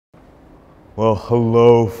Well,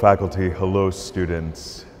 hello faculty, hello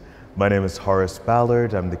students. My name is Horace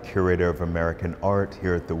Ballard. I'm the Curator of American Art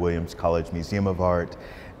here at the Williams College Museum of Art.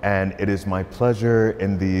 And it is my pleasure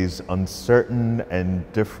in these uncertain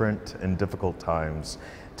and different and difficult times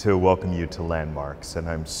to welcome you to Landmarks. And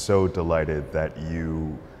I'm so delighted that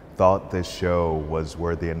you thought this show was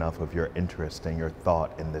worthy enough of your interest and your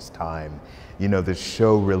thought in this time. You know, this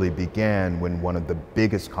show really began when one of the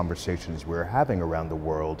biggest conversations we were having around the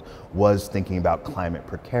world was thinking about climate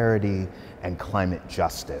precarity and climate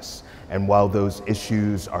justice. And while those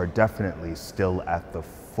issues are definitely still at the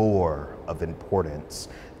fore of importance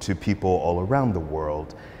to people all around the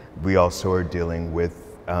world, we also are dealing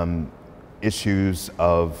with issues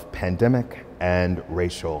of pandemic and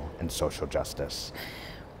racial and social justice.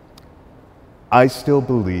 I still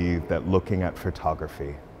believe that looking at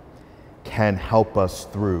photography can help us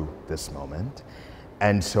through this moment.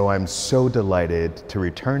 And so I'm so delighted to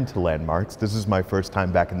return to Landmarks. This is my first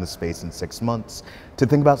time back in the space in 6 months to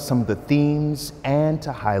think about some of the themes and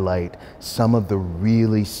to highlight some of the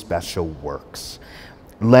really special works.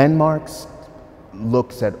 Landmarks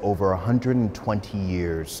looks at over 120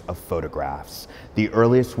 years of photographs. The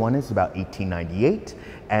earliest one is about 1898,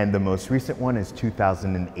 and the most recent one is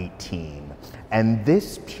 2018. And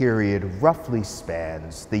this period roughly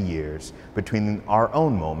spans the years between our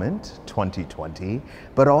own moment, 2020,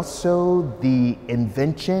 but also the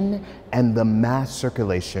invention and the mass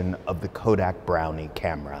circulation of the Kodak Brownie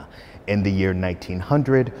camera in the year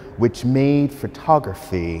 1900, which made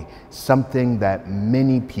photography something that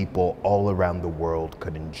many people all around the world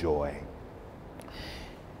could enjoy.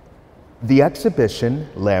 The exhibition,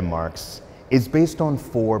 Landmarks, is based on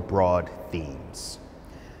 4 broad themes.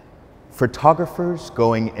 Photographers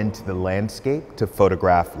going into the landscape to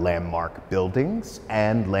photograph landmark buildings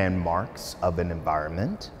and landmarks of an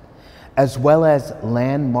environment, as well as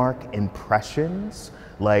landmark impressions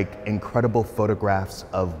like incredible photographs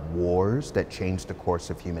of wars that changed the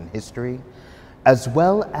course of human history, as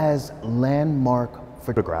well as landmark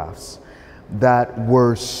photographs that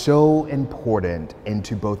were so important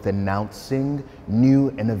into both announcing new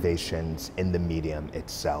innovations in the medium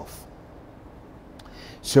itself.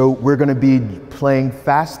 So we're going to be playing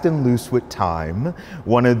fast and loose with time.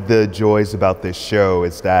 One of the joys about this show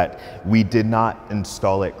is that we did not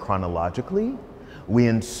install it chronologically. We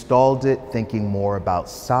installed it thinking more about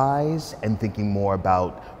size and thinking more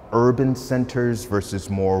about urban centers versus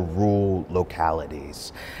more rural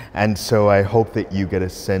localities. And so I hope that you get a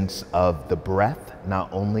sense of the breadth,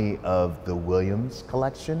 not only of the Williams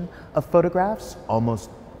collection of photographs,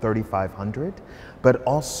 almost 3,500, but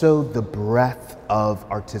also the breadth of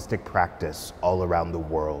artistic practice all around the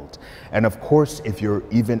world. And of course, if you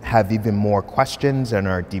have even more questions and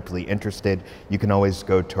are deeply interested, you can always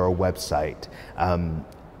go to our website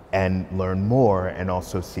and learn more and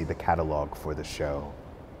also see the catalog for the show.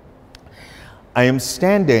 I am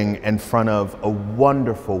standing in front of a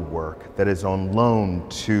wonderful work that is on loan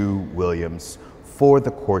to Williams for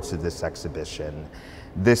the course of this exhibition.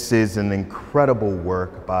 This is an incredible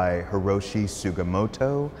work by Hiroshi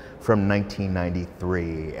Sugimoto from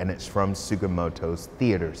 1993, and it's from Sugimoto's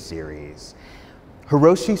Theater series.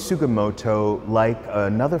 Hiroshi Sugimoto, like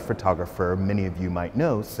another photographer many of you might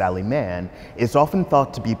know, Sally Mann, is often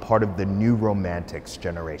thought to be part of the New Romantics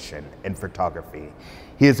generation in photography.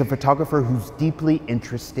 He is a photographer who's deeply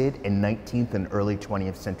interested in 19th and early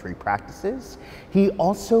 20th century practices. He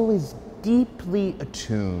also is deeply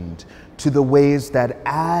attuned to the ways that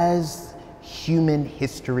as human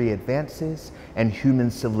history advances and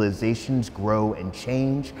human civilizations grow and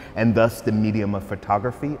change, and thus the medium of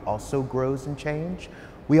photography also grows and change,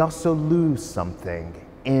 we also lose something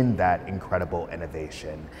in that incredible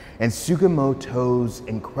innovation. And Sugimoto's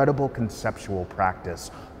incredible conceptual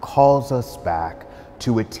practice calls us back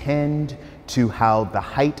to attend to how the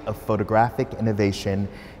height of photographic innovation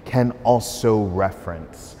can also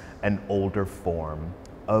reference an older form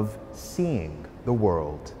of seeing the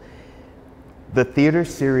world. The theater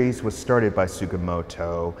series was started by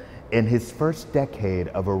Sugimoto in his first decade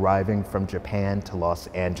of arriving from Japan to Los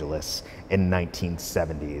Angeles in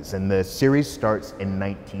 1970s, and the series starts in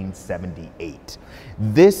 1978.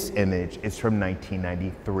 This image is from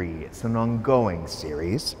 1993. It's an ongoing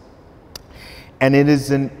series, and it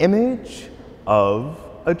is an image of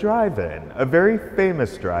a drive-in, a very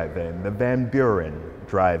famous drive-in, the Van Buren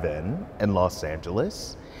Drive-In in Los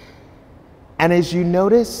Angeles. And as you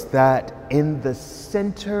notice that in the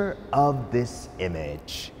center of this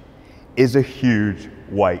image is a huge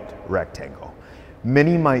white rectangle.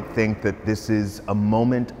 Many might think that this is a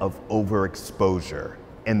moment of overexposure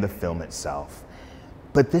in the film itself.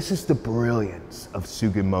 But this is the brilliance of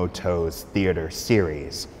Sugimoto's theater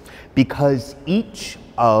series, because each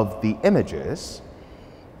of the images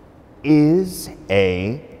is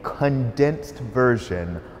a condensed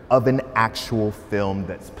version of an actual film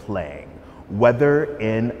that's playing, whether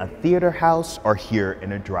in a theater house or here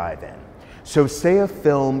in a drive-in. So say a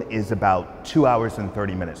film is about 2 hours and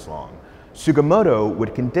 30 minutes long. Sugimoto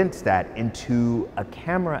would condense that into a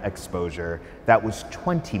camera exposure that was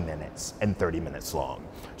 20 minutes and 30 minutes long.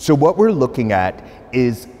 So what we're looking at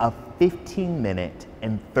is a 15-minute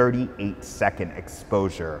and 38-second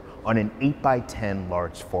exposure on an 8x10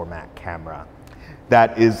 large format camera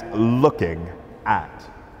that is looking at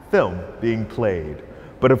film being played.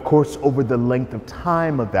 But of course, over the length of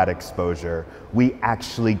time of that exposure, we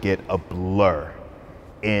actually get a blur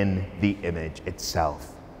in the image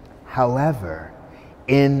itself. However,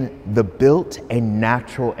 in the built and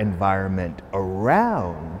natural environment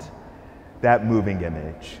around that moving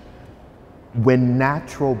image, when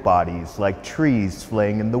natural bodies like trees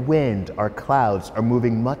swaying in the wind or clouds are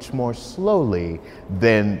moving much more slowly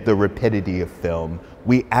than the rapidity of film,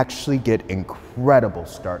 we actually get incredible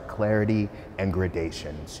stark clarity and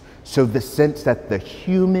gradations. So the sense that the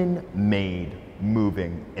human-made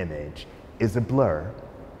moving image is a blur,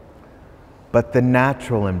 but the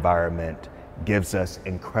natural environment gives us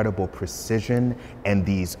incredible precision and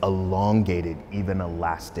these elongated, even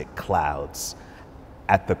elastic clouds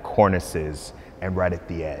at the cornices and right at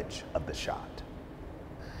the edge of the shot.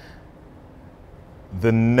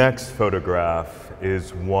 The next photograph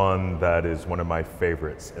is one that is one of my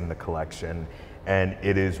favorites in the collection, and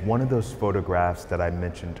it is one of those photographs that I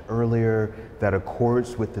mentioned earlier that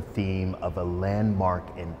accords with the theme of a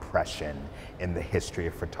landmark impression in the history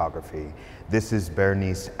of photography. This is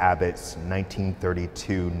Berenice Abbott's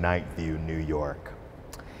 1932 Night View, New York.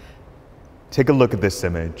 Take a look at this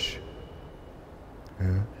image.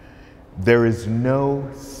 There is no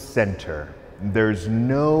center, there's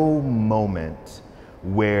no moment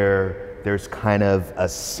where there's kind of a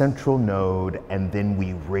central node and then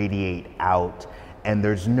we radiate out, and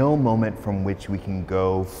there's no moment from which we can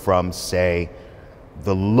go from, say,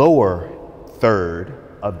 the lower third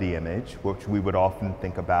of the image, which we would often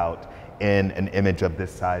think about in an image of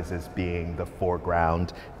this size as being the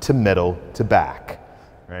foreground, to middle to back,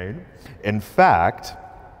 right? In fact,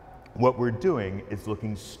 what we're doing is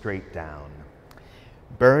looking straight down.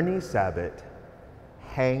 Berenice Abbott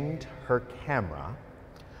hanged her camera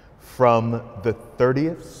from the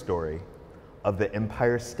 30th story of the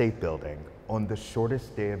Empire State Building on the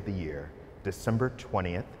shortest day of the year, December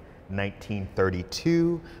 20th,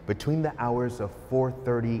 1932, between the hours of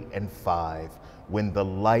 4:30 and 5, when the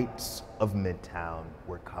lights of Midtown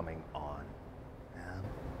were coming on.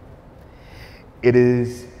 It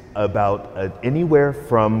is about anywhere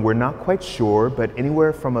from, we're not quite sure, but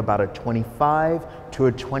anywhere from about a 25 to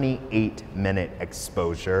a 28-minute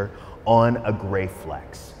exposure on a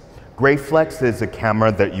Graflex. Graflex is a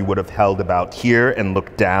camera that you would have held about here and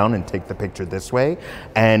look down and take the picture this way,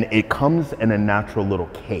 and it comes in a natural little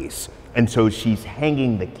case. And so she's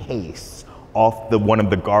hanging the case off one of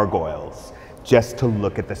the gargoyles just to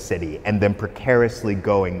look at the city, and then precariously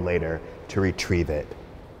going later to retrieve it.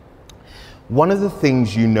 One of the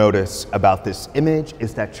things you notice about this image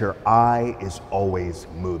is that your eye is always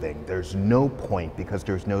moving. There's no point, because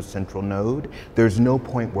there's no central node, there's no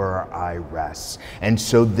point where our eye rests. And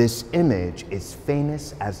so this image is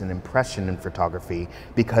famous as an impression in photography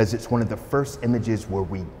because it's one of the first images where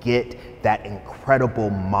we get that incredible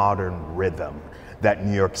modern rhythm that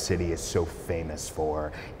New York City is so famous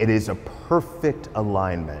for. It is a perfect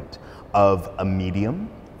alignment of a medium,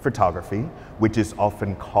 photography, which is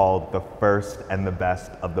often called the first and the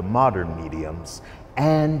best of the modern mediums,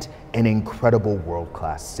 and an incredible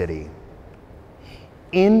world-class city.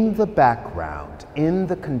 In the background, in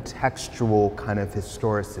the contextual kind of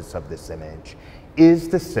historicis of this image, is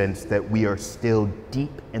the sense that we are still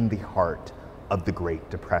deep in the heart of the Great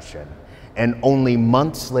Depression. And only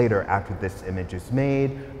months later, after this image is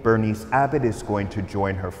made, Berenice Abbott is going to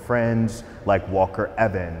join her friends like Walker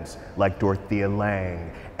Evans, like Dorothea Lange,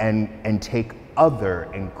 and take other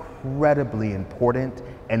incredibly important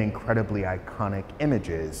and incredibly iconic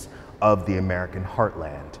images of the American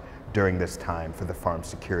heartland during this time for the Farm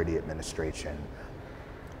Security Administration.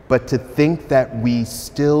 But to think that we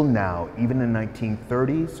still now, even in the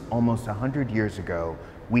 1930s, almost 100 years ago,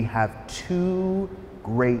 we have two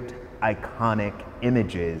great iconic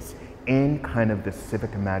images in kind of the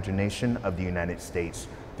civic imagination of the United States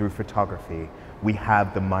through photography. We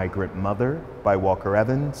have The Migrant Mother by Walker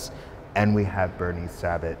Evans, and we have Berenice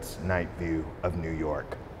Abbott's Night View of New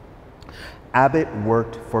York. Abbott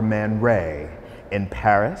worked for Man Ray, in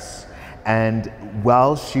Paris. And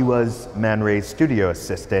while she was Man Ray's studio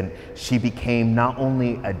assistant, she became not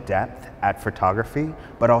only adept at photography,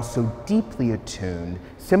 but also deeply attuned,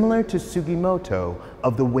 similar to Sugimoto,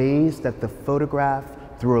 of the ways that the photograph,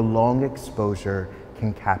 through a long exposure,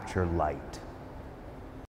 can capture light.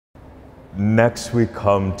 Next, we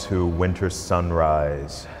come to Winter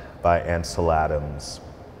Sunrise by Ansel Adams.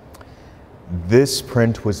 This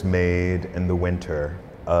print was made in the winter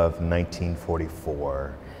of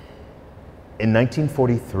 1944. In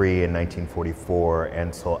 1943 and 1944,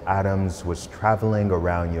 Ansel Adams was traveling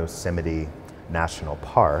around Yosemite National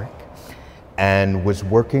Park and was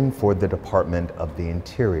working for the Department of the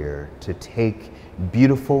Interior to take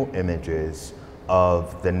beautiful images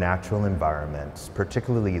of the natural environments,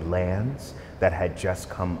 particularly lands that had just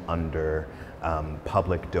come under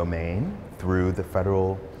public domain through the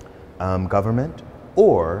federal government,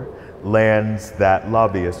 or lands that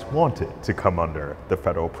lobbyists wanted to come under the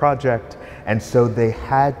federal project. And so they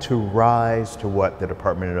had to rise to what the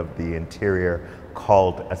Department of the Interior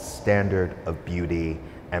called a standard of beauty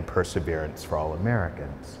and perseverance for all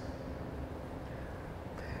Americans.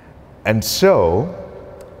 And so,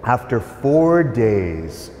 after 4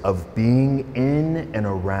 days of being in and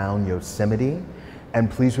around Yosemite, and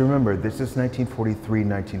please remember, this is 1943,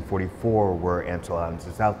 1944, where Ansel Adams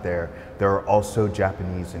is out there. There are also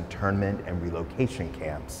Japanese internment and relocation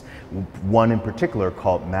camps, one in particular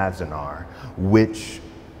called Mazinar, which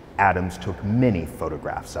Adams took many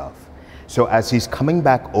photographs of. So as he's coming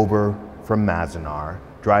back over from Mazinar,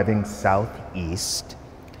 driving southeast,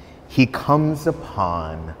 he comes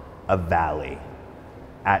upon a valley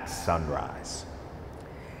at sunrise.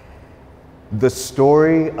 The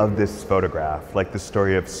story of this photograph, like the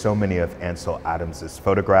story of so many of Ansel Adams's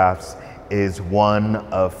photographs, is one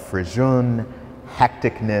of frisson,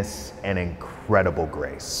 hecticness, and incredible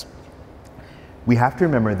grace. We have to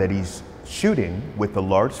remember that he's shooting with a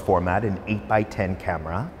large format, an 8x10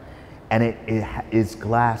 camera, and it is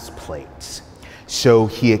glass plates. So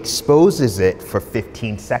he exposes it for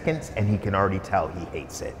 15 seconds and he can already tell he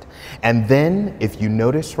hates it. And then if you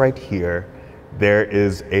notice right here, there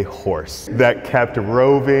is a horse that kept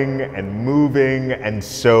roving and moving. And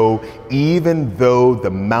so even though the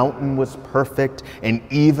mountain was perfect, and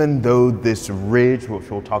even though this ridge, which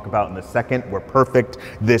we'll talk about in a second, were perfect,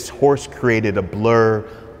 this horse created a blur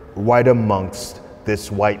right amongst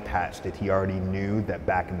this white patch that he already knew that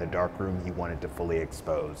back in the darkroom he wanted to fully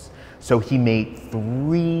expose. So he made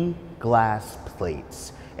 3 glass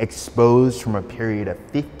plates exposed from a period of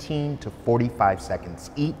 15 to 45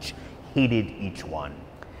 seconds each, hated each one.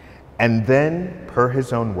 And then, per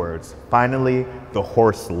his own words, finally the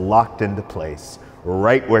horse locked into place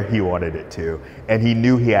right where he wanted it to, and he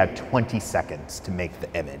knew he had 20 seconds to make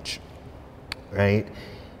the image, right?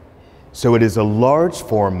 So it is a large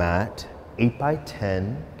format,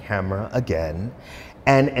 8x10 camera again,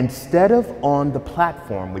 and instead of on the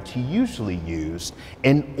platform, which he usually used,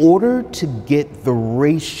 in order to get the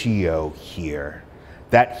ratio here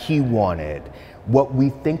that he wanted, what we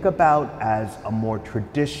think about as a more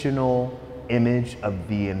traditional image of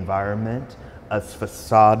the environment, a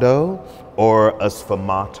sfasado or a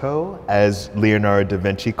sfumato, as Leonardo da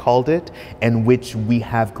Vinci called it, in which we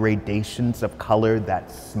have gradations of color that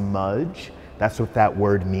smudge. That's what that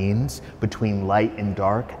word means, between light and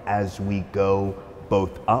dark as we go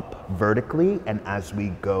both up vertically and as we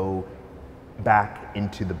go back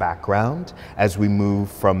into the background, as we move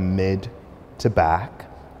from mid to back,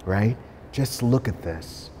 right? Just look at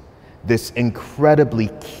this. This incredibly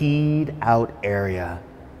keyed out area,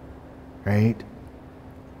 right?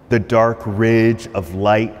 The dark ridge of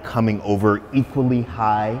light coming over equally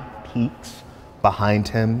high peaks behind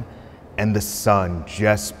him, and the sun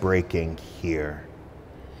just breaking here.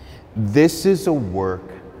 This is a work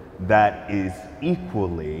that is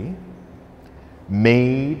equally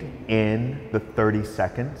made in the 30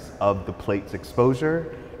 seconds of the plate's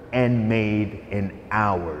exposure and made in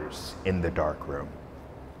hours in the darkroom.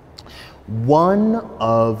 One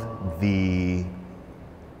of the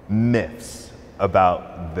myths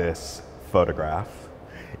about this photograph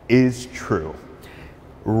is true.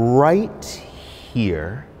 Right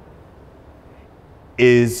here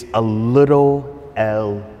is a little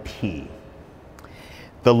LP.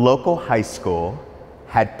 The local high school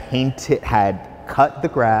had cut the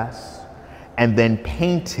grass and then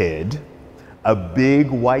painted a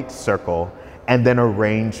big white circle and then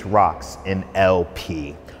arranged rocks in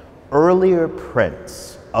LP. Earlier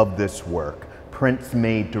prints of this work, prints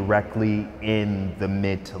made directly in the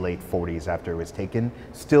mid to late 40s after it was taken,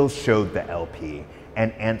 still showed the LP,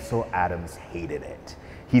 and Ansel Adams hated it.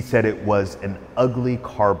 He said it was an ugly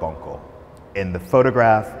carbuncle in the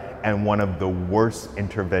photograph and one of the worst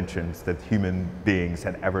interventions that human beings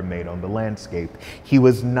had ever made on the landscape. He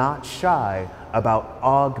was not shy about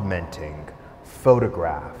augmenting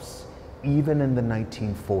photographs, even in the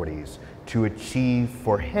 1940s, to achieve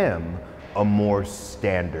for him a more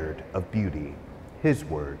standard of beauty. His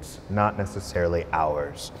words, not necessarily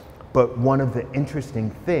ours. But one of the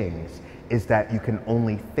interesting things is that you can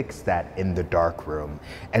only fix that in the darkroom.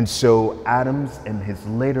 And so Adams, in his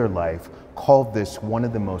later life, called this one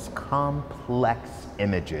of the most complex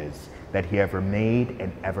images that he ever made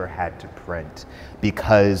and ever had to print,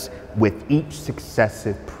 because with each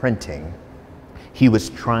successive printing, he was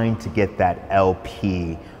trying to get that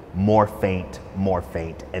LP more faint,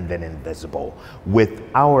 and then invisible. With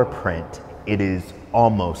our print, it is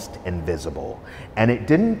almost invisible. And it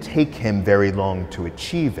didn't take him very long to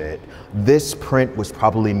achieve it. This print was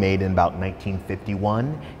probably made in about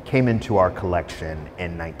 1951, came into our collection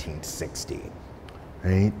in 1960,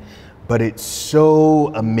 right? But it's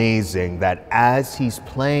so amazing that as he's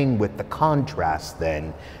playing with the contrast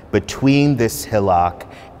then between this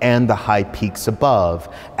hillock and the high peaks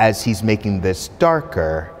above, as he's making this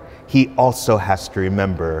darker, he also has to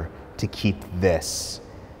remember to keep this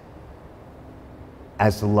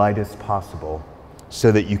as light as possible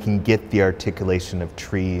so that you can get the articulation of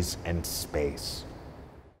trees and space.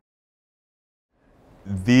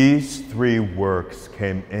 These three works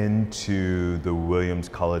came into the Williams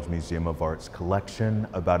College Museum of Art's collection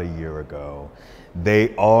about a year ago.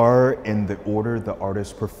 They are in the order the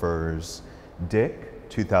artist prefers: Dick,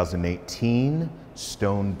 2018,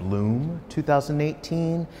 Stone Bloom,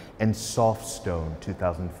 2018, and Soft Stone,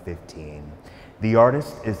 2015. The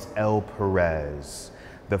artist is Elle Pérez,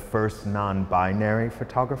 the first non-binary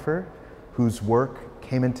photographer whose work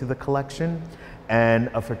came into the collection, and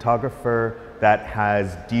a photographer that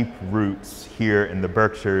has deep roots here in the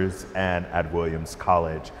Berkshires and at Williams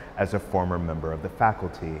College as a former member of the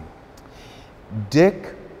faculty.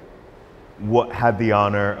 Dick had the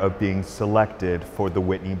honor of being selected for the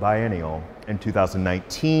Whitney Biennial in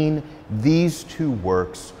 2019. These two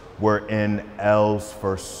works were in Elle's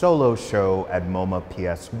first solo show at MoMA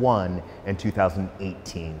PS1 in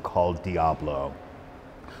 2018 called Diablo.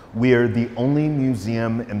 We are the only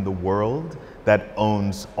museum in the world that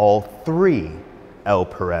owns all three Elle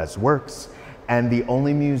Pérez works, and the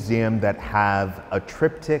only museum that have a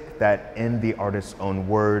triptych that, in the artist's own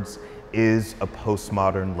words, is a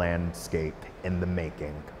postmodern landscape in the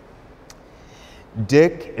making.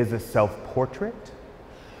 Dick is a self-portrait.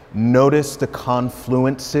 Notice the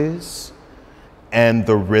confluences and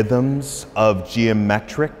the rhythms of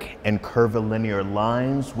geometric and curvilinear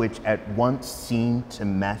lines, which at once seem to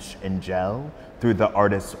mesh and gel through the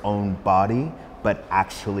artist's own body, but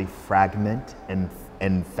actually fragment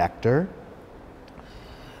and vector.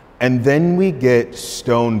 And then we get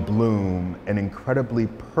Stone Bloom, an incredibly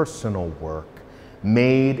personal work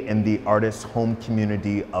made in the artist's home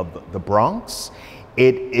community of the Bronx.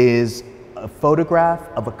 It is a photograph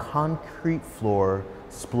of a concrete floor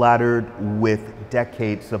splattered with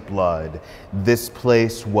decades of blood. This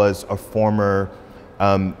place was a former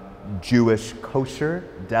Jewish kosher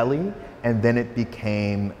deli, and then it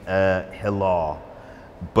became a halal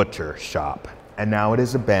butcher shop. And now it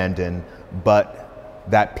is abandoned, but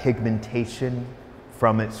that pigmentation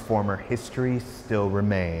from its former history still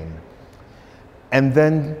remain. And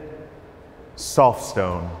then Soft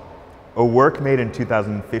Stone, a work made in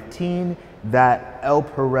 2015 that Elle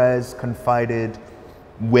Pérez confided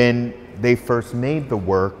when they first made the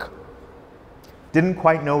work, didn't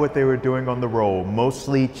quite know what they were doing on the roll,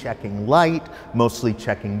 mostly checking light, mostly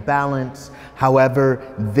checking balance.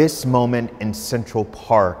 However, this moment in Central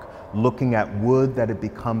Park, looking at wood that had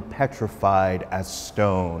become petrified as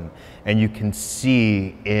stone, and you can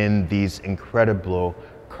see in these incredible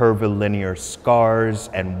curvilinear scars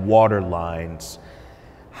and water lines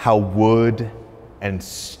how wood and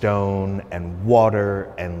stone and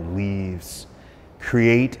water and leaves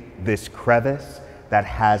create this crevice that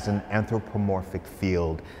has an anthropomorphic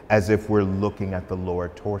field, as if we're looking at the lower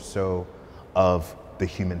torso of the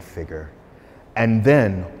human figure. And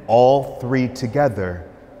then all three together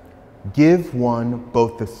give one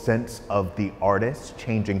both the sense of the artist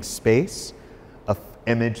changing space, an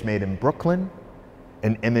image made in Brooklyn,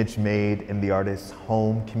 an image made in the artist's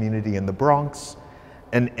home community in the Bronx,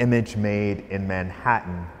 an image made in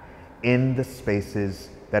Manhattan, in the spaces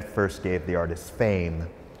that first gave the artist fame.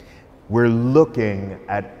 We're looking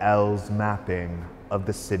at Elle's mapping of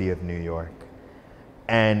the city of New York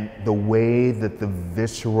and the way that the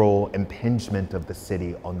visceral impingement of the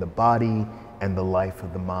city on the body and the life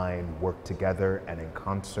of the mind work together and in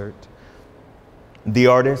concert. The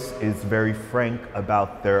artist is very frank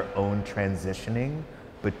about their own transitioning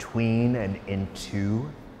between and into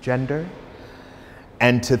gender.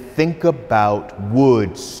 And to think about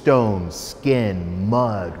wood, stone, skin,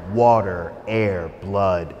 mud, water, air,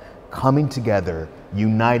 blood, coming together,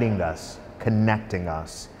 uniting us, connecting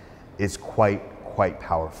us, is quite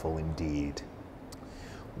powerful indeed.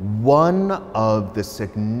 One of the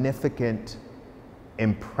significant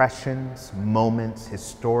impressions, moments,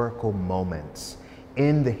 historical moments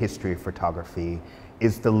in the history of photography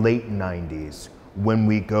is the late 90s, when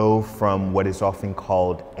we go from what is often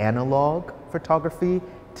called analog photography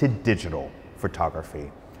to digital photography.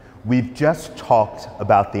 We've just talked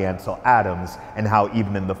about the Ansel Adams and how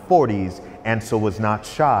even in the 40s, Ansel was not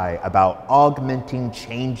shy about augmenting,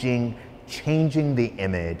 changing the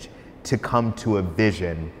image to come to a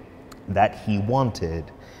vision that he wanted.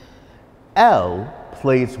 Elle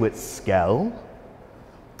plays with scale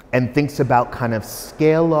and thinks about kind of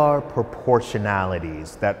scalar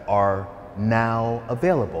proportionalities that are now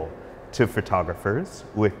available to photographers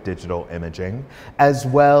with digital imaging, as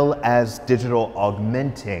well as digital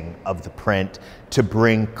augmenting of the print to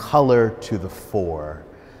bring color to the fore.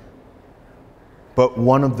 But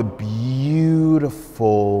one of the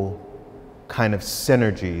beautiful kind of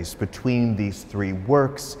synergies between these three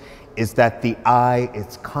works is that the eye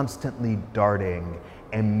is constantly darting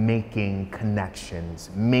and making connections,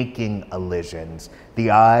 making elisions. The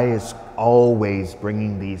eye is always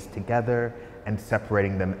bringing these together and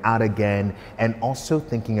separating them out again, and also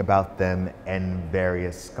thinking about them in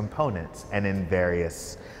various components and in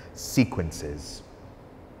various sequences.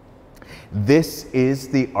 This is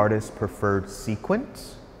the artist's preferred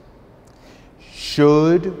sequence.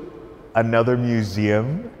 Should another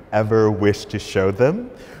museum ever wish to show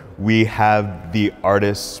them, we have the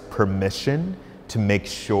artist's permission to make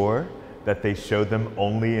sure that they show them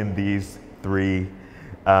only in these three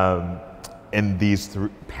pairings,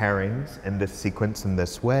 in this sequence, in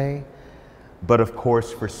this way. But of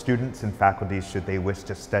course, for students and faculty, should they wish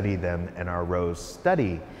to study them in our Rose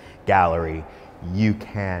Study Gallery, you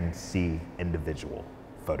can see individual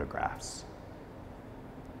photographs.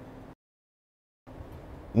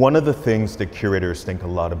 One of the things that curators think a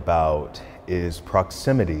lot about is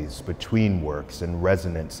proximities between works and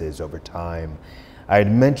resonances over time. I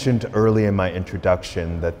had mentioned early in my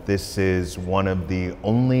introduction that this is one of the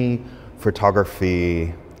only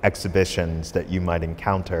photography exhibitions that you might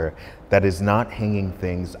encounter that is not hanging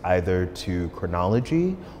things either to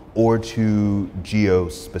chronology or to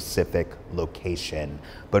geo-specific location,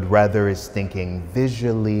 but rather is thinking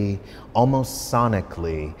visually, almost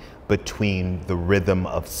sonically, between the rhythm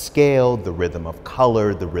of scale, the rhythm of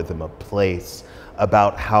color, the rhythm of place,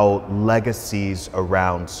 about how legacies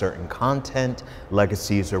around certain content,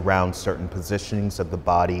 legacies around certain positionings of the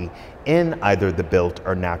body in either the built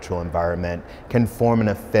or natural environment can form an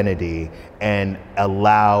affinity and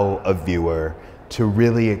allow a viewer to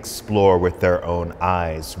really explore with their own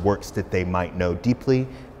eyes works that they might know deeply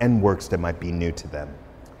and works that might be new to them.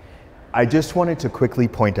 I just wanted to quickly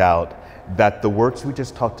point out that the works we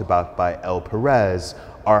just talked about by Elle Pérez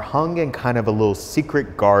are hung in kind of a little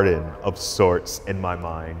secret garden of sorts in my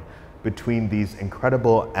mind between these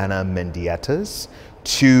incredible Anna Mendietas,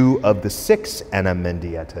 2 of the 6 Anna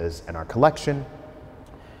Mendietas in our collection,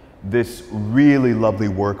 this really lovely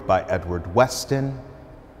work by Edward Weston,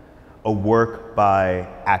 a work by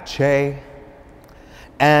Ache,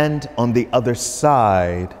 and on the other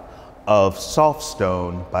side of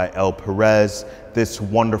Softstone by Elle Pérez, this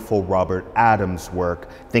wonderful Robert Adams work,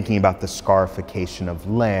 thinking about the scarification of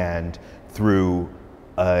land through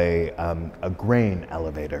a grain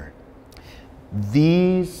elevator.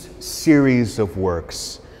 These series of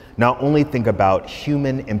works not only think about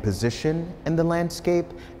human imposition in the landscape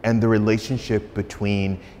and the relationship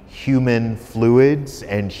between human fluids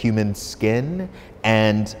and human skin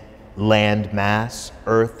and land mass,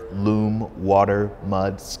 earth, loom, water,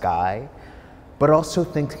 mud, sky, but also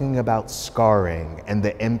thinking about scarring and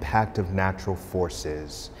the impact of natural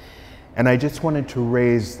forces. And I just wanted to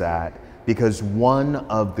raise that because one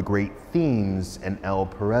of the great themes in Elle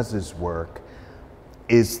Pérez's work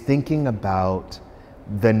is thinking about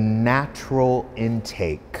the natural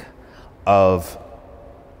intake of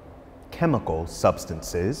chemical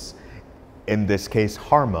substances, in this case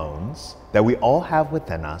hormones, that we all have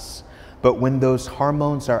within us, but when those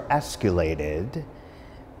hormones are escalated,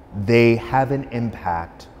 they have an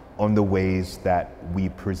impact on the ways that we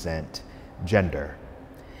present gender.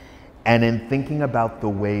 And in thinking about the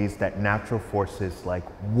ways that natural forces like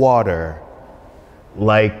water,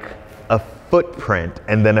 like a footprint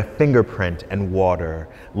and then a fingerprint and water,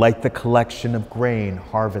 like the collection of grain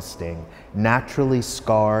harvesting, naturally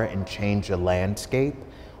scar and change a landscape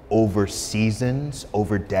over seasons,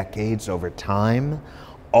 over decades, over time.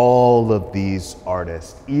 All of these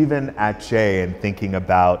artists, even Ache, and thinking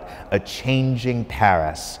about a changing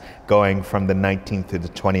Paris going from the 19th to the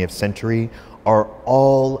 20th century, are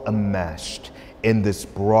all enmeshed in this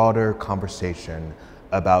broader conversation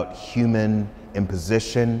about human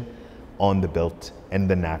imposition on the built and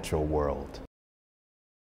the natural world.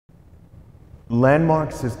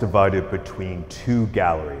 Landmarks is divided between two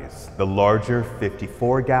galleries, the larger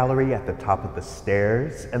 54 gallery at the top of the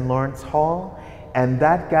stairs in Lawrence Hall, and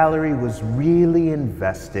that gallery was really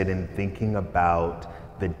invested in thinking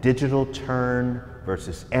about the digital turn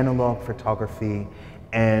versus analog photography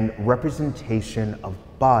and representation of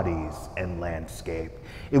bodies and landscape.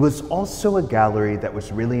 It was also a gallery that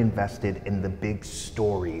was really invested in the big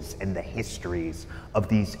stories and the histories of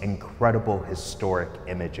these incredible historic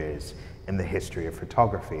images in the history of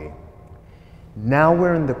photography. Now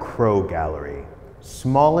we're in the Crow Gallery,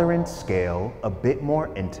 smaller in scale, a bit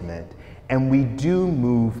more intimate, and we do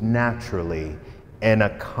move naturally in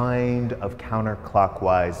a kind of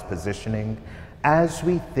counterclockwise positioning as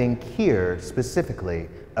we think here specifically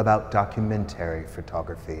about documentary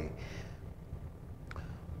photography.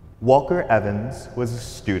 Walker Evans was a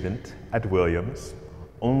student at Williams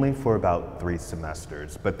only for about 3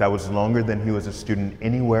 semesters, but that was longer than he was a student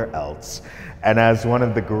anywhere else. And as one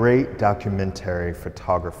of the great documentary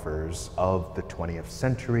photographers of the 20th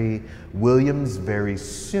century, Williams very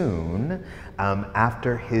soon,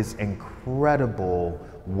 after his incredible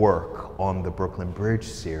work on the Brooklyn Bridge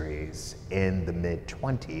series in the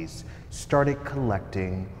mid-20s, started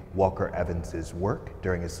collecting Walker Evans's work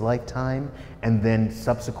during his lifetime and then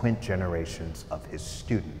subsequent generations of his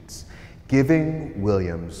students, giving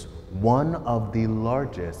Williams one of the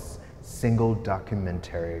largest single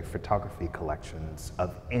documentary photography collections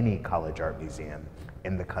of any college art museum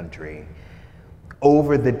in the country.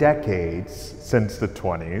 Over the decades, since the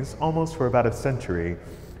 20s, almost for about a century,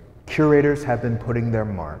 curators have been putting their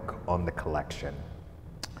mark on the collection.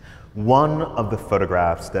 One of the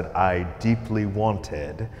photographs that I deeply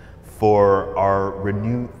wanted for our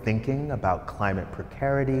renewed thinking about climate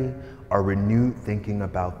precarity, our renewed thinking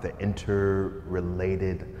about the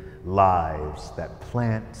interrelated lives that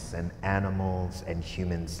plants and animals and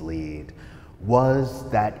humans lead, was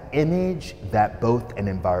that image that both in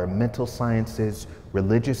environmental sciences,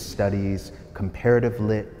 religious studies, comparative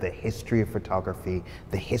lit, the history of photography,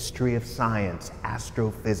 the history of science,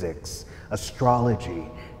 astrophysics, astrology,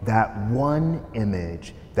 that one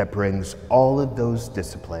image that brings all of those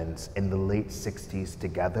disciplines in the late 60s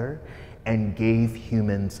together and gave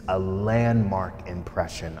humans a landmark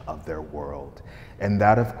impression of their world. And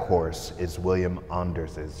that, of course, is William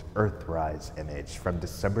Anders's Earthrise image from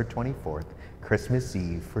December 24th, Christmas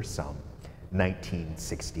Eve for some,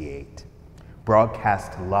 1968.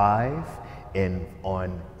 Broadcast live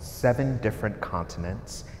on 7 different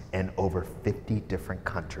continents and over 50 different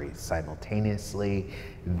countries simultaneously.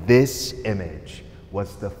 This image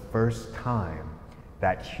was the first time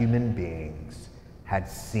that human beings had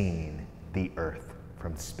seen the Earth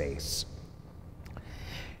from space.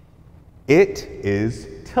 It is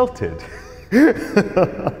tilted.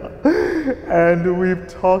 And we've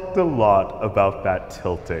talked a lot about that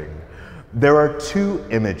tilting. There are 2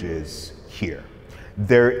 images here.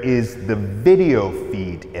 There is the video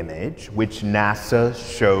feed image, which NASA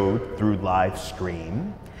showed through live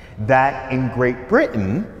stream, that in Great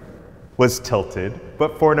Britain was tilted,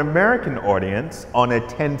 but for an American audience on a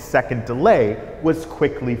 10-second delay was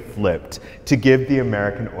quickly flipped to give the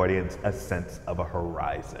American audience a sense of a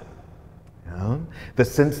horizon. You know? The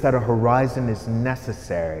sense that a horizon is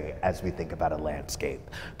necessary as we think about a landscape.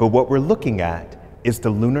 But what we're looking at is the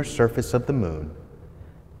lunar surface of the moon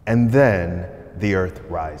and then the Earth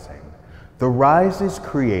rising. The rise is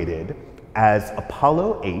created as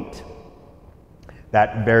Apollo 8,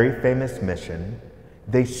 that very famous mission,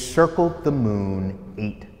 they circled the moon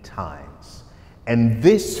 8 times. And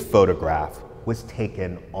this photograph was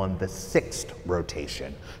taken on the 6th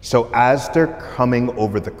rotation. So as they're coming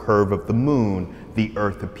over the curve of the moon, the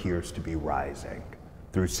Earth appears to be rising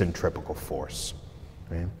through centripetal force.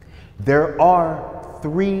 Okay? There are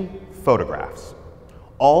 3 photographs,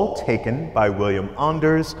 all taken by William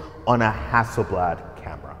Anders on a Hasselblad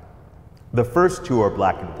camera. The first 2 are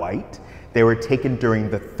black and white. They were taken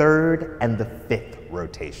during the 3rd and the 5th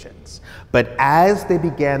rotations. But as they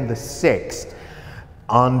began the 6th,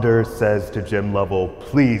 Anders says to Jim Lovell,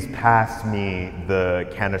 please pass me the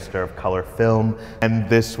canister of color film. And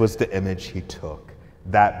this was the image he took.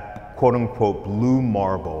 that quote unquote blue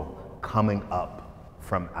marble coming up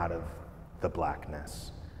from out of the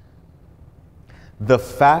blackness. The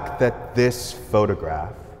fact that this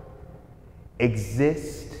photograph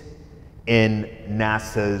exists in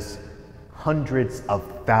NASA's hundreds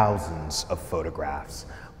of thousands of photographs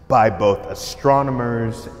by both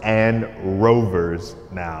astronomers and rovers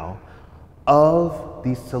now of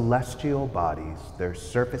these celestial bodies, their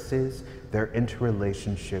surfaces, their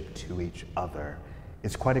interrelationship to each other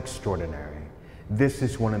is quite extraordinary. This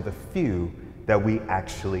is one of the few that we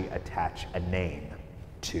actually attach a name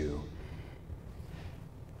to.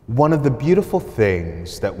 One of the beautiful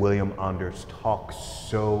things that William Anders talks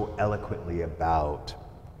so eloquently about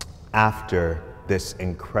after this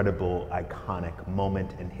incredible, iconic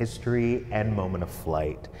moment in history and moment of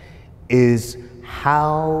flight is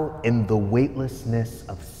how in the weightlessness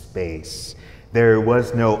of space, there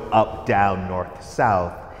was no up, down, north,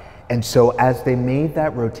 south. And so as they made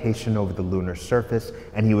that rotation over the lunar surface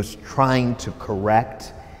and he was trying to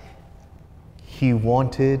correct, he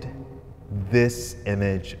wanted this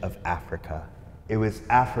image of Africa. It was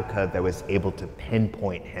Africa that was able to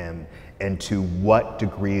pinpoint him into what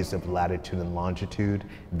degrees of latitude and longitude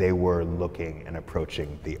they were looking and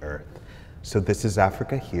approaching the Earth. So this is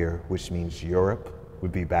Africa here, which means Europe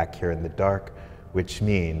would be back here in the dark, which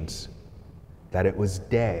means that it was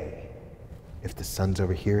day. If the sun's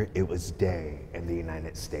over here, it was day in the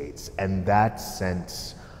United States. And that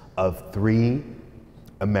sense of three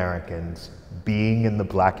Americans being in the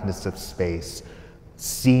blackness of space,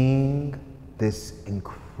 seeing this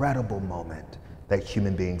incredible moment that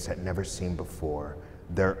human beings had never seen before,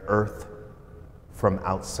 their Earth from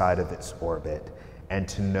outside of its orbit, and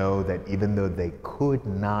to know that even though they could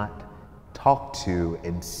not talk to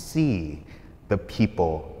and see the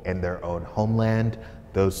people in their own homeland,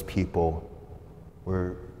 those people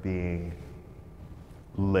were being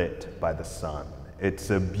lit by the sun.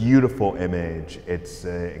 It's a beautiful image. It's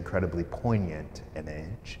an incredibly poignant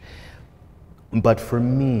image. But for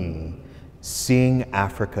me, seeing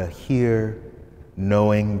Africa here,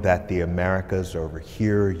 knowing that the Americas are over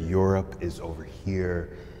here, Europe is over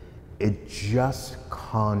here, it just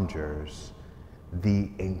conjures the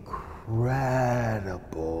incredible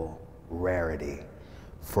rarity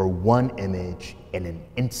for one image in an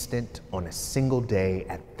instant on a single day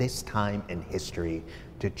at this time in history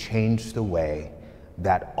to change the way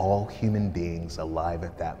that all human beings alive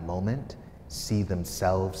at that moment see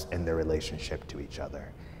themselves and their relationship to each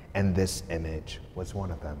other. And this image was one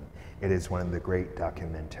of them. It is one of the great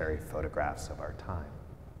documentary photographs of our time.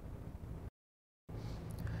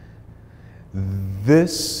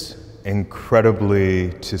 This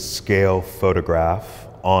incredibly to scale photograph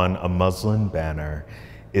on a muslin banner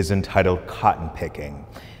is entitled Cotton Picking,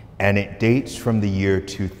 and it dates from the year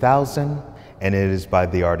 2000, and it is by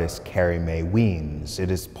the artist Carrie Mae Weems.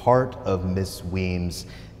 It is part of Miss Weems'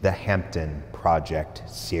 The Hampton Project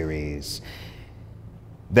series.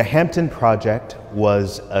 The Hampton Project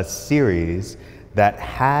was a series that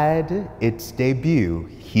had its debut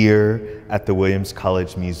here at the Williams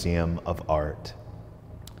College Museum of Art.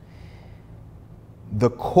 The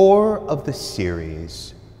core of the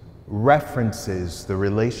series references the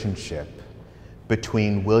relationship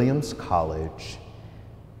between Williams College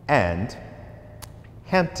and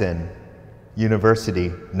Hampton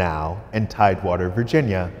University now in Tidewater,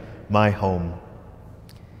 Virginia, my home.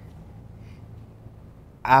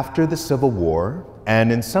 After the Civil War,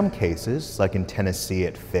 and in some cases, like in Tennessee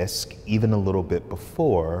at Fisk, even a little bit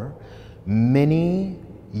before, many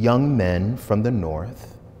young men from the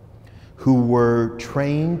North who were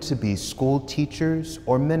trained to be school teachers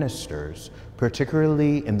or ministers,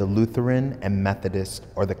 particularly in the Lutheran and Methodist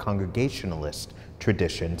or the Congregationalist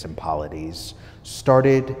traditions and polities,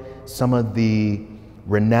 started some of the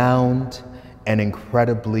renowned and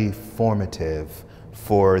incredibly formative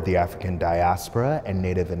for the African diaspora and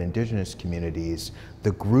Native and Indigenous communities,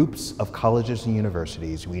 the groups of colleges and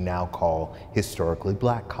universities we now call historically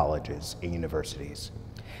Black colleges and universities.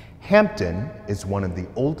 Hampton is one of the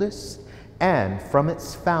oldest, and from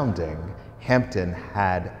its founding, Hampton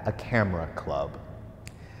had a camera club.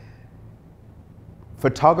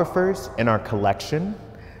 Photographers in our collection,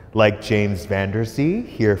 like James Vanderzee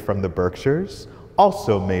here from the Berkshires,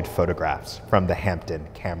 also made photographs from the Hampton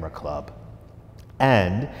Camera Club.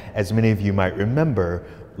 And as many of you might remember,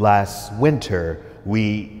 last winter,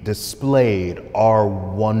 we displayed our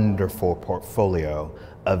wonderful portfolio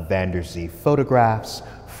of Vanderzee photographs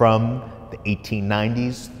from the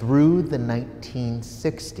 1890s through the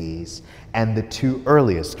 1960s, and the two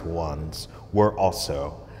earliest ones were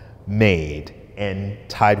also made in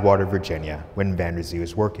Tidewater, Virginia, when Vanderzee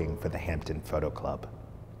was working for the Hampton Photo Club.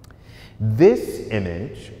 This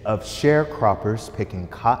image of sharecroppers picking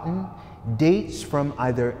cotton dates from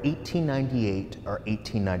either 1898 or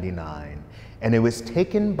 1899, and it was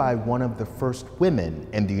taken by one of the first women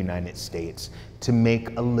in the United States to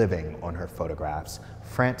make a living on her photographs,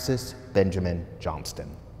 Frances Benjamin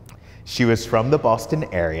Johnston. She was from the Boston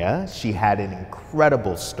area. She had an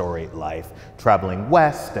incredible storied life, traveling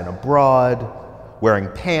west and abroad, wearing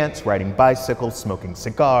pants, riding bicycles, smoking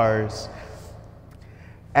cigars.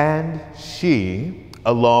 And she,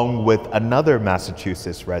 along with another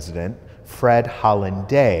Massachusetts resident, Fred Holland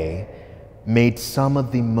Day, made some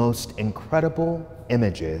of the most incredible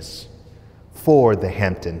images for the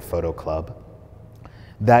Hampton Photo Club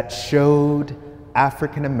that showed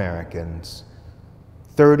African Americans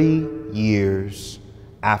 30 years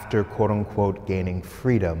after quote unquote gaining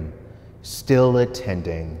freedom, still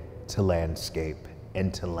attending to landscape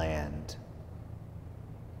and to land.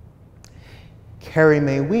 Carrie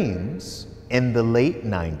Mae Weems, in the late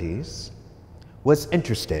 90s, was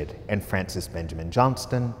interested in Frances Benjamin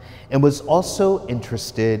Johnston and was also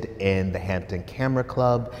interested in the Hampton Camera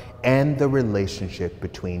Club and the relationship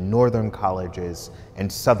between Northern colleges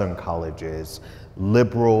and Southern colleges,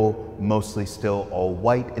 liberal, mostly still all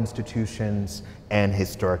white institutions, and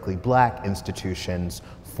historically Black institutions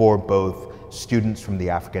for both students from the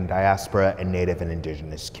African diaspora and Native and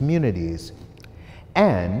Indigenous communities.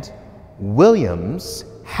 And Williams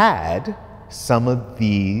had some of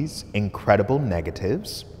these incredible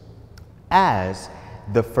negatives as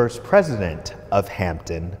the first president of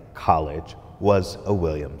Hampton College was a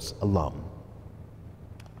Williams alum.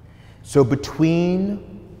 So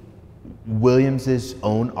between Williams's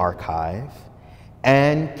own archive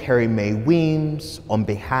and Carrie Mae Weems, on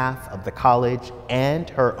behalf of the college and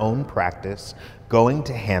her own practice, going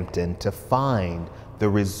to Hampton to find the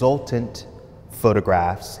resultant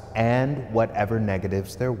photographs and whatever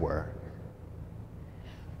negatives there were,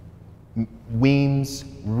 Weems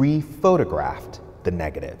rephotographed the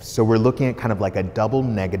negatives. So we're looking at kind of like a double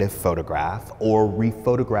negative photograph, or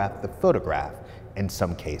rephotographed the photograph in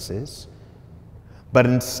some cases. But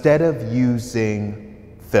instead of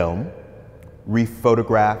using film,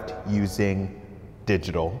 rephotographed using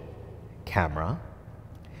digital camera,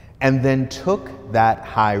 and then took that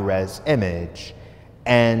high-res image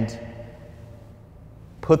and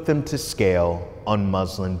put them to scale on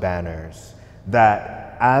muslin banners that,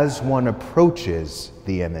 as one approaches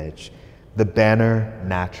the image, the banner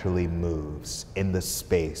naturally moves in the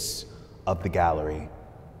space of the gallery,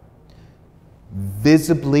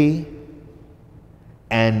 visibly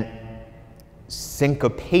and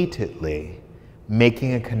syncopatedly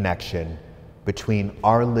making a connection between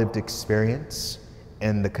our lived experience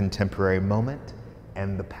in the contemporary moment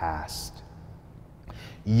and the past.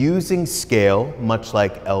 Using scale, much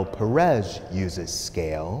like Elle Pérez uses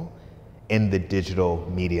scale in the digital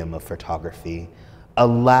medium of photography,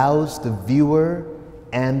 allows the viewer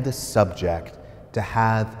and the subject to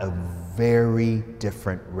have a very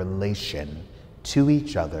different relation to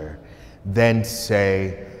each other than,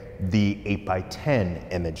 say, the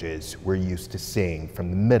 8x10 images we're used to seeing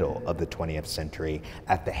from the middle of the 20th century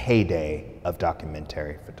at the heyday of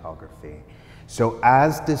documentary photography. So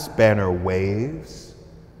as this banner waves,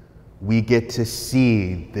 we get to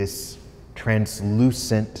see this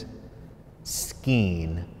translucent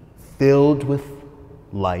skein filled with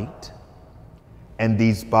light, and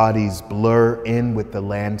these bodies blur in with the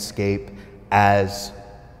landscape as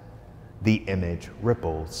the image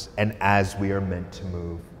ripples and as we are meant to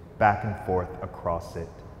move back and forth across it.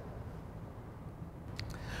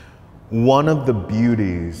 One of the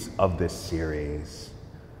beauties of this series,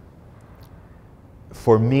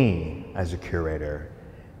 for me as a curator,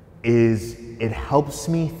 is it helps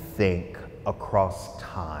me think across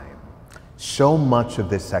time. So much of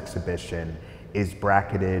this exhibition is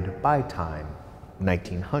bracketed by time: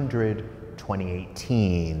 1900,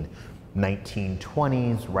 2018,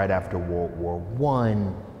 1920s, right after World War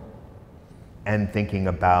I, and thinking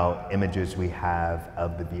about images we have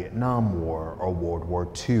of the Vietnam War or World War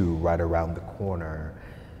II right around the corner.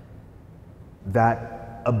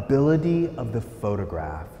 That ability of the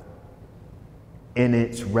photograph in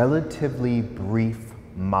its relatively brief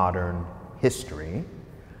modern history,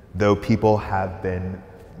 though people have been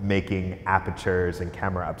making apertures and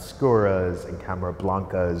camera obscuras and camera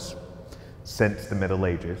blancas since the Middle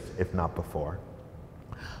Ages, if not before.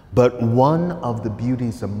 But one of the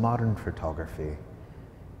beauties of modern photography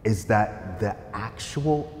is that the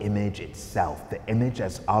actual image itself, the image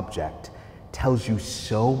as object, tells you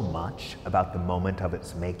so much about the moment of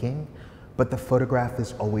its making, but the photograph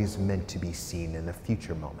is always meant to be seen in a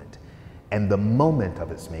future moment. And the moment of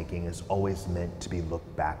its making is always meant to be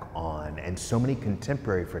looked back on. And so many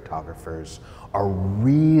contemporary photographers are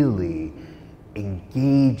really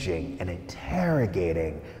engaging and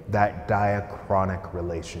interrogating that diachronic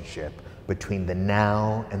relationship between the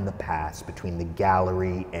now and the past, between the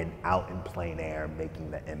gallery and out in plain air making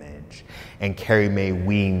the image. And Carrie Mae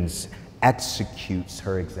Weems executes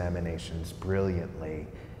her examinations brilliantly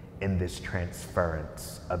in this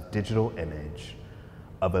transference of digital image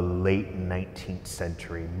of a late 19th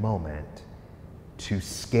century moment to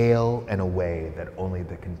scale in a way that only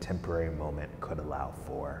the contemporary moment could allow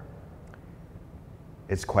for.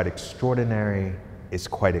 It's quite extraordinary, it's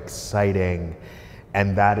quite exciting,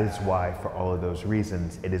 and that is why, for all of those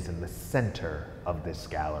reasons, it is in the center of this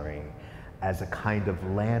gallery as a kind of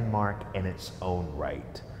landmark in its own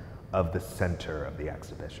right of the center of the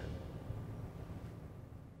exhibition.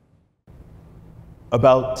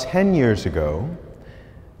 About 10 years ago,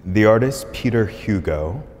 the artist Pieter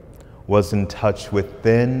Hugo was in touch with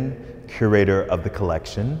then curator of the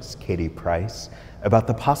collections, Katie Price, about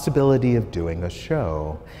the possibility of doing a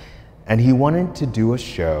show. And he wanted to do a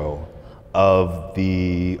show of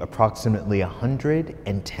the approximately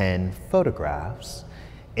 110 photographs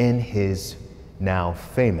in his now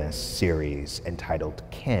famous series entitled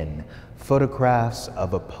Kin, Photographs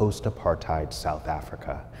of a Post-Apartheid South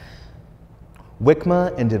Africa.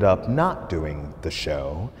 Wicma ended up not doing the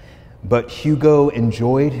show, but Hugo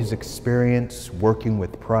enjoyed his experience working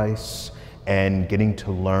with Price and getting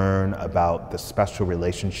to learn about the special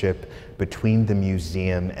relationship between the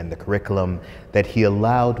museum and the curriculum that he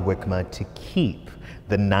allowed Wicma to keep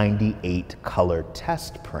the 98 colored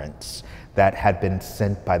test prints that had been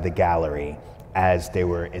sent by the gallery as they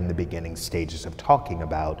were in the beginning stages of talking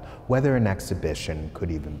about whether an exhibition could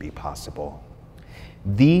even be possible.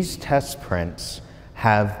 These test prints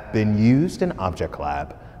have been used in Object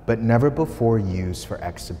Lab, but never before used for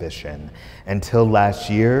exhibition until last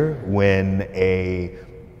year when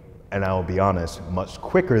and I will be honest, much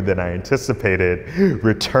quicker than I anticipated,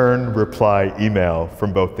 return reply email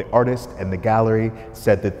from both the artist and the gallery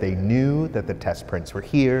said that they knew that the test prints were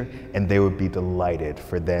here and they would be delighted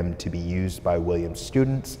for them to be used by Williams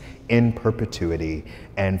students in perpetuity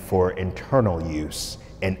and for internal use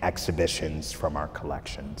in exhibitions from our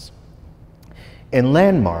collections. In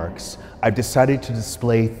Landmarks, I've decided to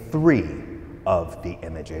display 3 of the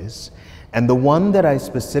images, and the one that I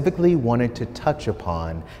specifically wanted to touch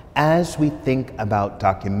upon as we think about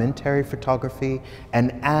documentary photography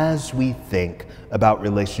and as we think about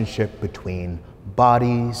relationship between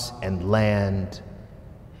bodies and land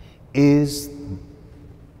is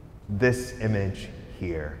this image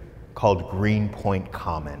here called Greenpoint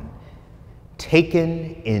Common,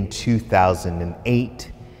 taken in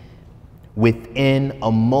 2008 within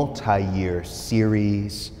a multi-year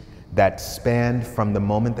series that spanned from the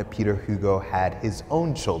moment that Pieter Hugo had his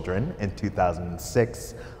own children in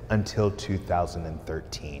 2006 until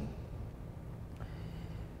 2013.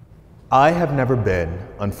 I have never been,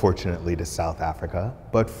 unfortunately, to South Africa,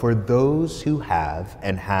 but for those who have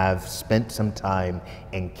and have spent some time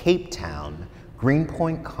in Cape Town,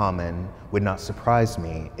 Greenpoint Common would not surprise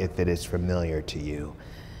me if it is familiar to you.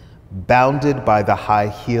 Bounded by the high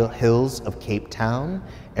hills of Cape Town,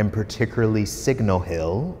 and particularly Signal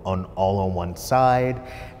Hill all on one side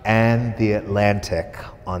and the Atlantic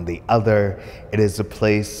on the other, it is a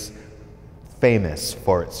place famous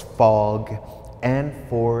for its fog and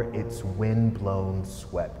for its wind-blown,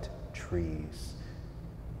 swept trees.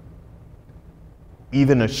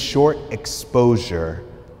 Even a short exposure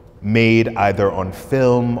made either on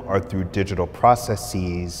film or through digital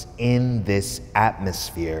processes in this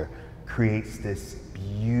atmosphere creates this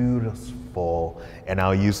beautiful, and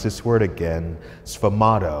I'll use this word again,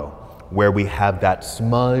 sfumato, where we have that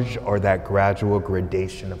smudge or that gradual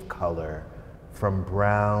gradation of color from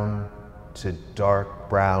brown to dark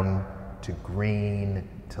brown to green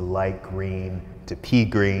to light green to pea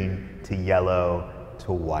green to yellow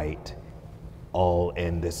to white, all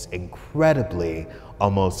in this incredibly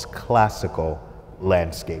almost classical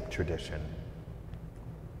landscape tradition.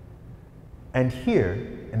 And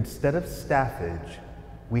here, instead of staffage,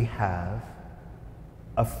 we have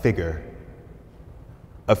a figure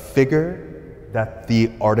that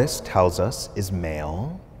the artist tells us is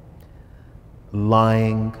male,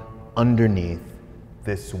 lying underneath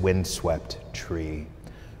this windswept tree.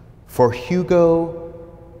 For Hugo,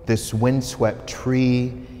 this windswept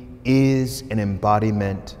tree is an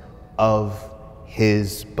embodiment of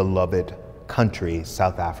his beloved country,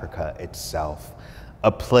 South Africa itself.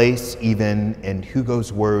 A place, even in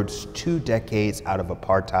Hugo's words, 2 decades out of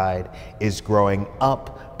apartheid, is growing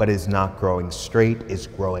up, but is not growing straight, is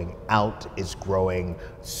growing out, is growing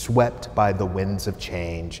swept by the winds of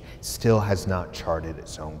change, still has not charted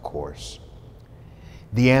its own course.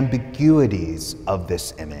 The ambiguities of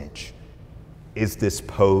this image. Is this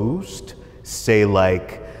posed, say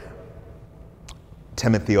like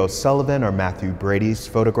Timothy O'Sullivan or Matthew Brady's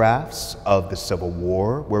photographs of the Civil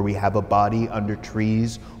War, where we have a body under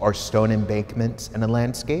trees or stone embankments in a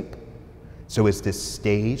landscape? So is this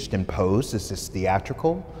staged and posed? Is this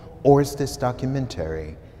theatrical? Or is this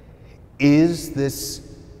documentary? Is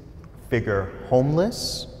this figure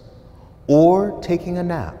homeless or taking a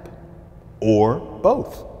nap? Or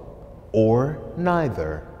both? Or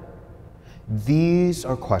neither? These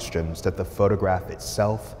are questions that the photograph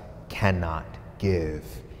itself cannot give.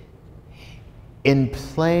 In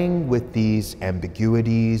playing with these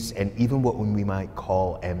ambiguities and even what we might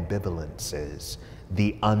call ambivalences,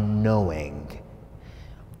 the unknowing,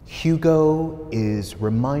 Hugo is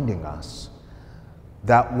reminding us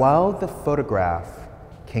that while the photograph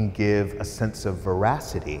can give a sense of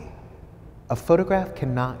veracity, a photograph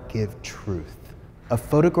cannot give truth. A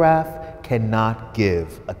photograph cannot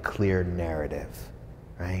give a clear narrative,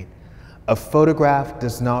 right? A photograph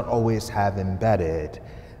does not always have embedded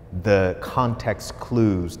the context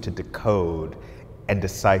clues to decode and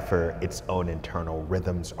decipher its own internal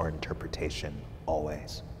rhythms or interpretation,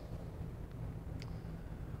 always.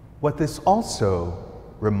 What this also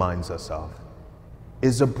reminds us of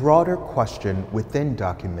is a broader question within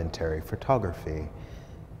documentary photography.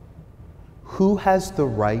 Who has the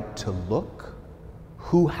right to look?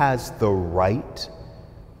 Who has the right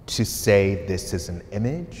to say this is an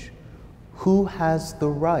image? Who has the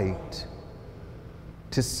right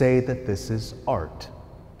to say that this is art?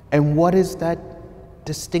 And what is that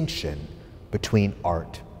distinction between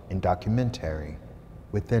art and documentary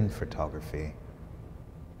within photography?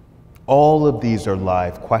 All of these are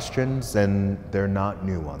live questions, and they're not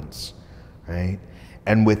new ones, right?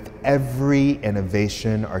 And with every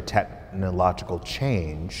innovation or technological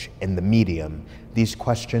change in the medium, these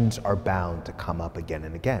questions are bound to come up again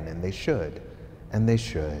and again, and they should, and they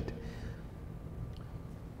should.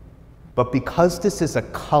 But because this is a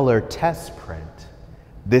color test print,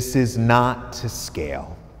 this is not to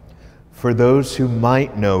scale. For those who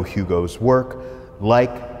might know Hugo's work,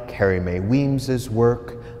 like Carrie Mae Weems'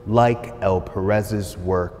 work, like Elle Pérez's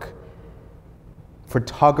work,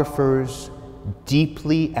 photographers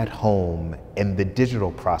deeply at home in the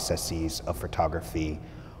digital processes of photography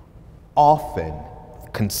often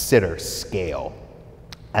consider scale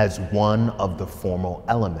as one of the formal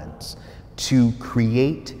elements to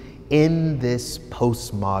create in this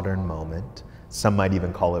postmodern moment, some might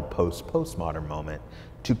even call it post-postmodern moment,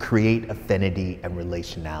 to create affinity and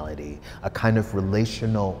relationality, a kind of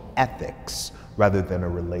relational ethics rather than a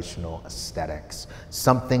relational aesthetics,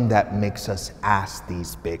 something that makes us ask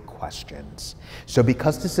these big questions. So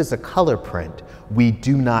because this is a color print, we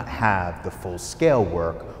do not have the full scale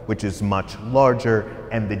work, which is much larger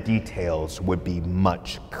and the details would be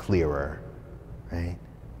much clearer, right?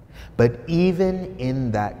 But even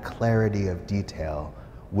in that clarity of detail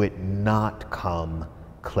would not come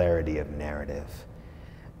clarity of narrative.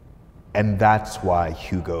 And that's why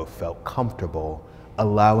Hugo felt comfortable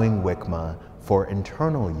allowing WICMA for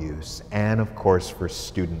internal use and of course for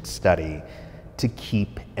student study to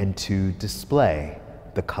keep and to display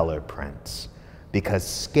the color prints, because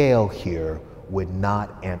scale here would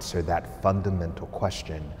not answer that fundamental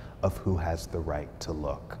question of who has the right to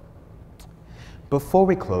look. Before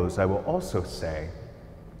we close, I will also say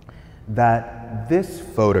that this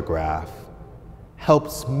photograph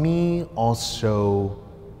helps me also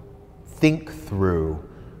think through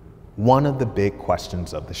one of the big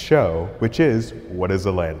questions of the show, which is, what is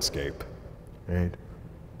a landscape, right?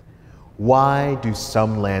 Why do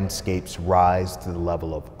some landscapes rise to the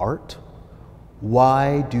level of art?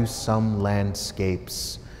 Why do some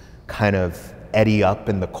landscapes kind of eddy up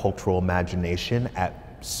in the cultural imagination at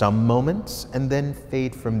some moments and then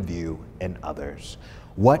fade from view in others?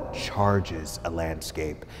 What charges a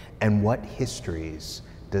landscape and what histories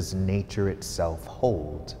does nature itself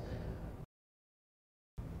hold?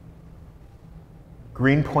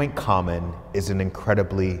 Greenpoint Common is an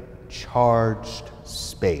incredibly charged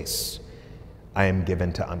space, I am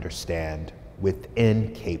given to understand,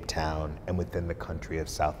 within Cape Town and within the country of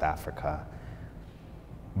South Africa.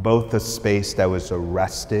 Both a space that was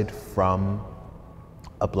arrested from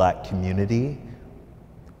a Black community,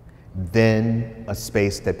 then a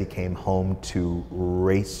space that became home to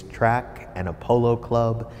racetrack and a polo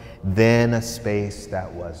club, then a space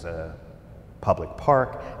that was a public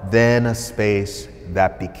park, then a space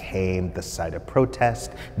that became the site of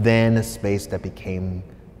protest, then a space that became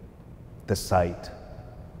the site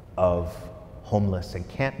of homeless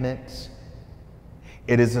encampments.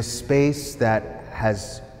 It is a space that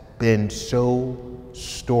has been so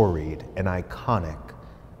storied and iconic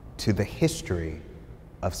to the history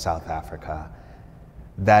of South Africa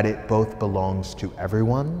that it both belongs to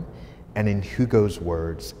everyone and, in Hugo's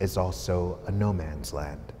words, is also a no man's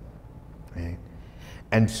land, right?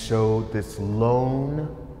 And so this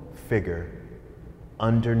lone figure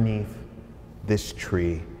underneath this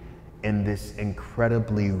tree in this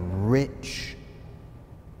incredibly rich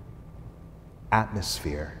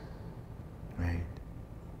atmosphere, right,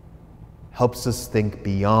 helps us think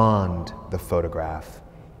beyond the photograph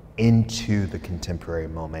into the contemporary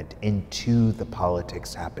moment, into the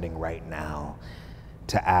politics happening right now,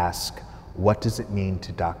 to ask, what does it mean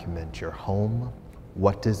to document your home?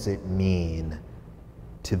 What does it mean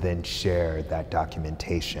to then share that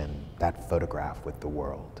documentation, that photograph with the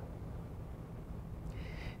world?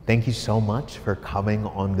 Thank you so much for coming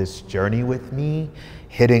on this journey with me,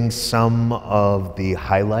 hitting some of the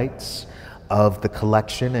highlights of the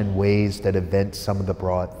collection and ways that event some of the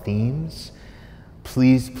broad themes.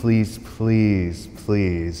 Please, please, please,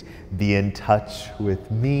 please be in touch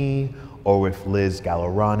with me or with Liz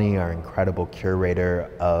Gallerani, our incredible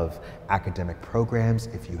curator of academic programs,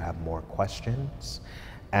 if you have more questions.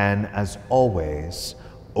 And as always,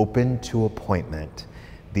 open to appointment.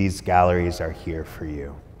 These galleries are here for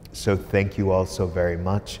you. So thank you all so very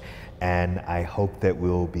much, and I hope that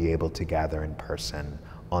we'll be able to gather in person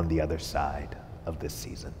on the other side of this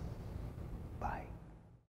season.